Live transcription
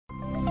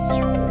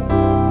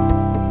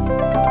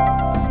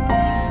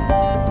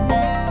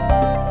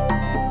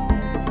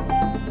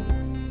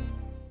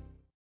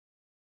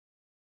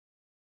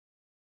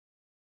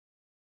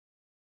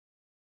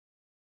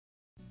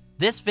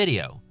This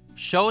video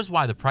shows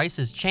why the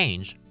prices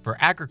change for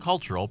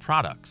agricultural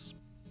products.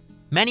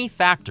 Many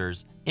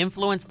factors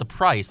influence the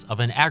price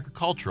of an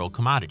agricultural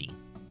commodity.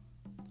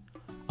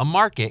 A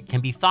market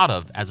can be thought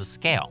of as a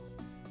scale.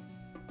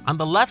 On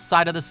the left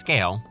side of the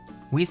scale,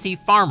 we see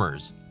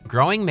farmers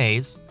growing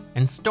maize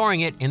and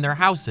storing it in their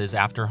houses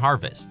after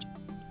harvest.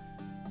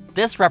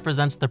 This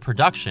represents the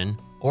production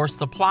or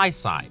supply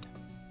side.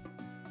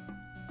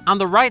 On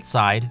the right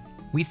side,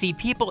 we see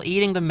people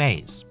eating the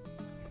maize.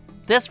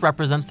 This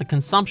represents the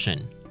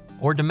consumption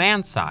or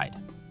demand side.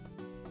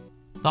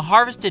 The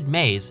harvested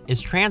maize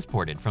is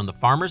transported from the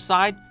farmer's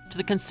side to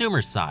the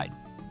consumer's side.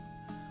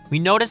 We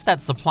notice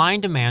that supply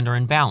and demand are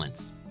in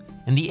balance,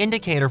 and the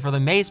indicator for the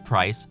maize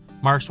price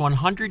marks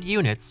 100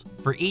 units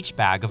for each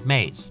bag of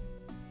maize.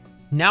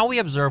 Now we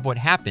observe what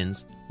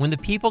happens when the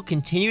people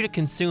continue to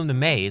consume the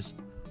maize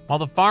while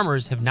the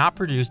farmers have not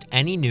produced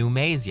any new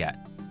maize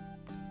yet.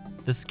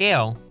 The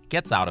scale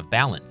gets out of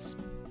balance.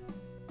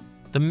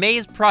 The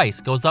maize price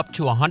goes up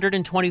to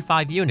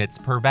 125 units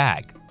per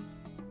bag.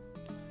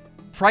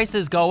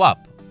 Prices go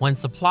up when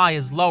supply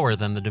is lower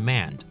than the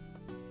demand.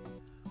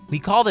 We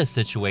call this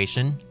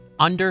situation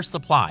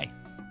undersupply.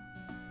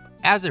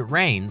 As it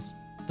rains,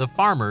 the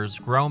farmers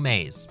grow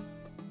maize.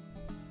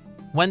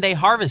 When they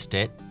harvest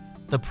it,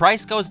 the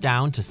price goes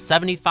down to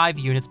 75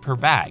 units per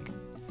bag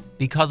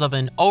because of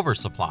an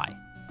oversupply.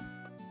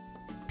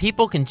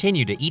 People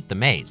continue to eat the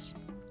maize,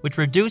 which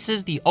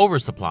reduces the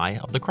oversupply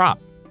of the crop.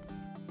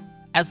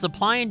 As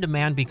supply and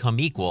demand become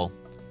equal,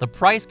 the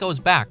price goes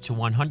back to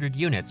 100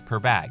 units per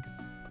bag.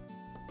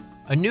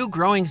 A new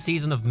growing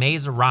season of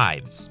maize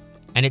arrives,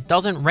 and it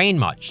doesn't rain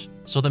much,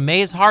 so the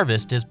maize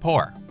harvest is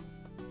poor.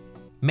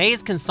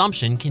 Maize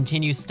consumption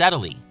continues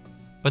steadily,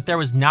 but there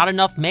was not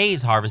enough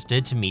maize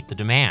harvested to meet the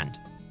demand.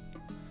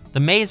 The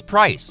maize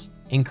price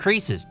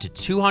increases to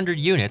 200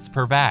 units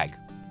per bag.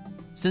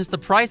 Since the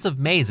price of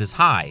maize is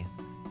high,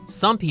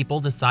 some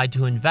people decide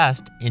to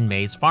invest in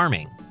maize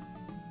farming.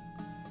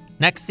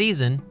 Next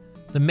season,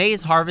 the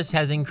maize harvest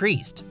has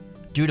increased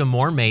due to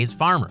more maize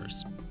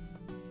farmers.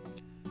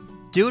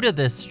 Due to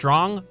this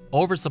strong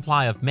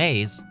oversupply of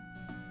maize,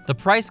 the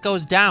price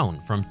goes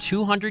down from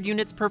 200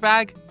 units per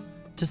bag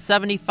to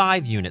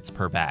 75 units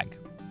per bag.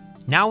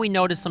 Now we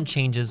notice some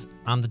changes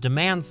on the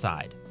demand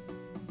side.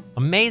 A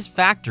maize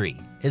factory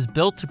is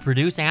built to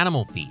produce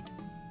animal feed.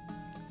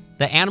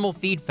 The animal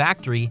feed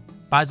factory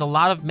buys a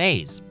lot of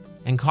maize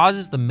and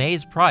causes the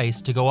maize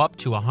price to go up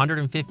to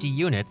 150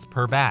 units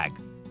per bag.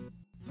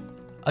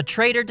 A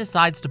trader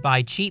decides to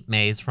buy cheap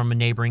maize from a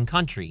neighboring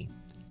country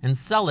and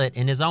sell it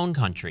in his own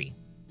country.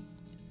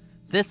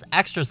 This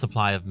extra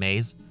supply of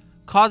maize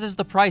causes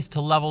the price to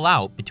level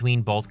out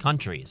between both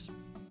countries.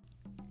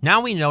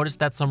 Now we notice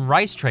that some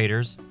rice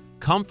traders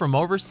come from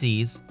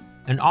overseas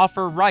and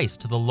offer rice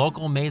to the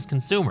local maize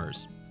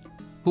consumers,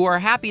 who are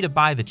happy to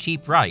buy the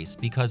cheap rice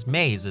because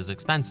maize is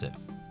expensive.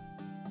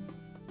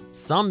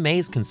 Some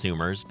maize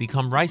consumers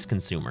become rice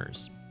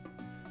consumers.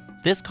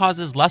 This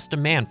causes less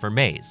demand for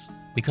maize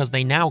because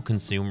they now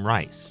consume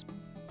rice.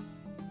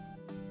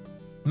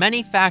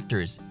 Many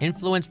factors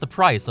influence the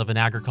price of an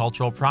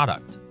agricultural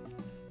product,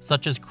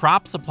 such as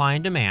crop supply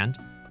and demand,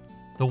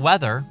 the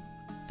weather,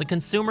 the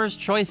consumer's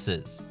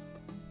choices,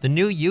 the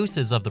new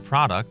uses of the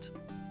product,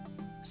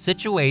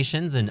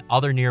 situations in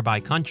other nearby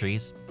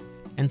countries,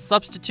 and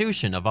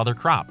substitution of other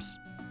crops.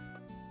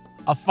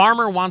 A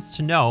farmer wants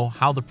to know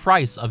how the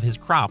price of his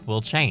crop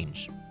will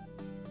change.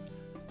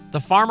 The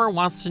farmer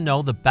wants to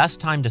know the best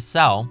time to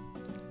sell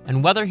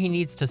and whether he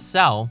needs to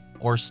sell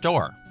or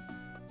store.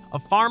 A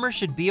farmer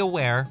should be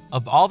aware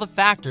of all the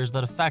factors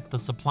that affect the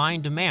supply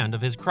and demand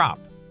of his crop,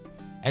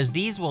 as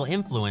these will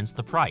influence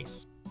the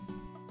price.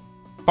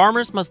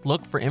 Farmers must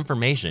look for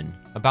information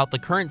about the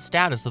current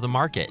status of the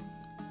market.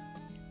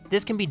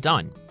 This can be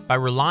done by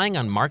relying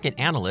on market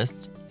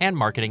analysts and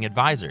marketing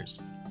advisors,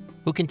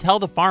 who can tell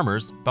the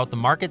farmers about the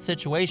market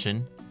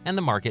situation and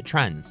the market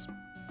trends.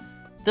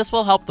 This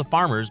will help the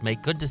farmers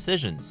make good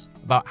decisions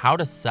about how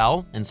to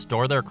sell and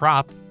store their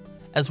crop,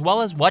 as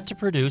well as what to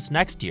produce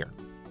next year.